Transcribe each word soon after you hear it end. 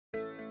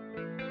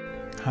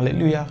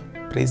Hallelujah.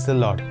 Praise the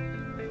Lord.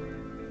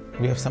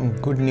 We have some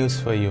good news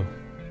for you.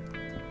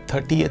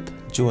 30th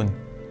June,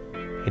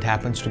 it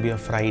happens to be a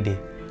Friday.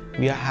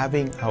 We are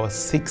having our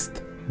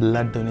 6th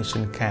blood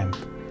donation camp.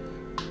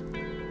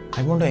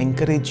 I want to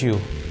encourage you,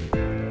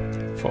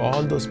 for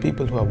all those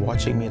people who are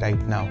watching me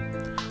right now.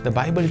 The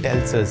Bible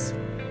tells us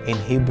in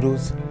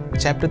Hebrews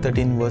chapter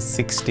 13 verse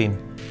 16,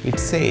 it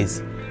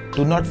says,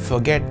 "Do not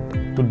forget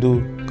to do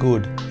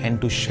good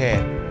and to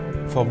share,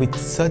 for with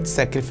such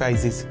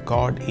sacrifices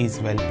God is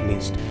well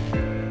pleased."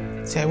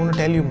 See, I want to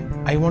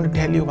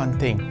tell you one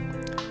thing,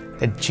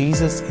 that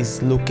Jesus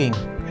is looking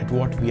at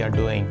what we are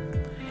doing.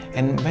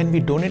 And when we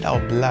donate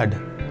our blood,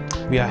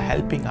 we are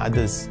helping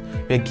others.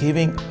 We are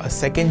giving a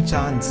second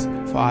chance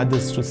for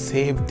others to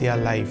save their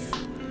life.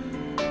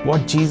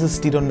 What Jesus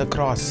did on the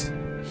cross,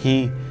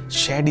 He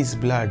shed His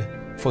blood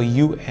for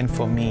you and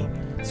for me,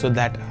 so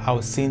that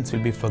our sins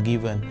will be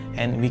forgiven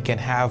and we can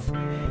have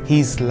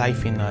His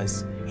life in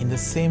us. In the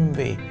same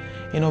way,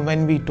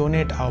 when we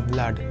donate our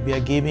blood, we are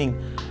giving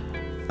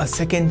a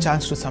second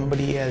chance to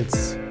somebody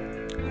else.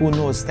 Who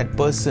knows, that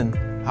person,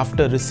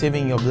 after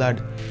receiving your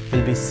blood,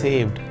 will be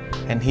saved,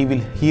 and he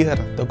will hear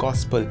the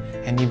gospel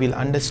and he will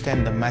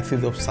understand the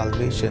message of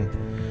salvation.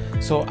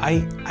 So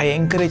I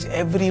encourage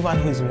everyone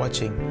who is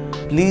watching,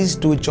 please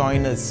do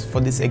join us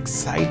for this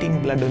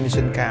exciting blood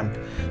donation camp.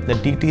 The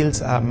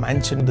details are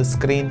mentioned on the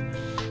screen.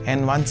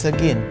 And once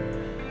again,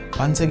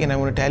 I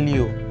want to tell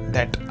you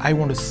that I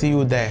want to see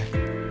you there,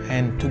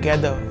 and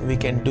together we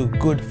can do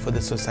good for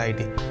the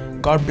society.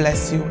 God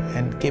bless you,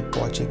 and keep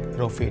watching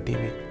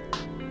RopheTv.